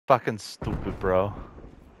fucking stupid, bro.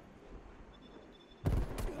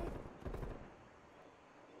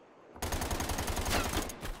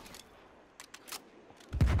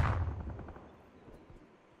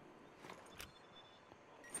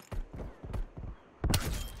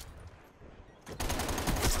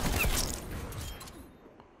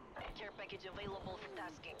 Care package available for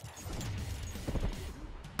tasking.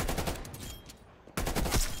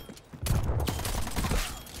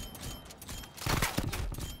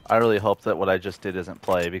 I really hope that what I just did isn't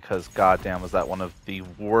play, because goddamn was that one of the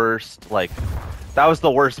worst, like, that was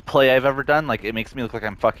the worst play I've ever done. Like, it makes me look like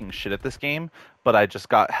I'm fucking shit at this game, but I just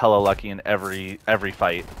got hella lucky in every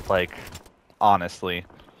fight, like, honestly.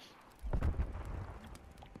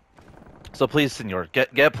 So please, senor,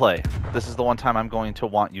 get play. This is the one time I'm going to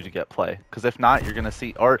want you to get play, because if not, you're gonna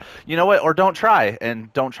see, or you know what, or don't try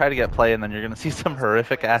to get play, and then you're gonna see some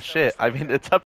horrific ass shit. I mean, it's up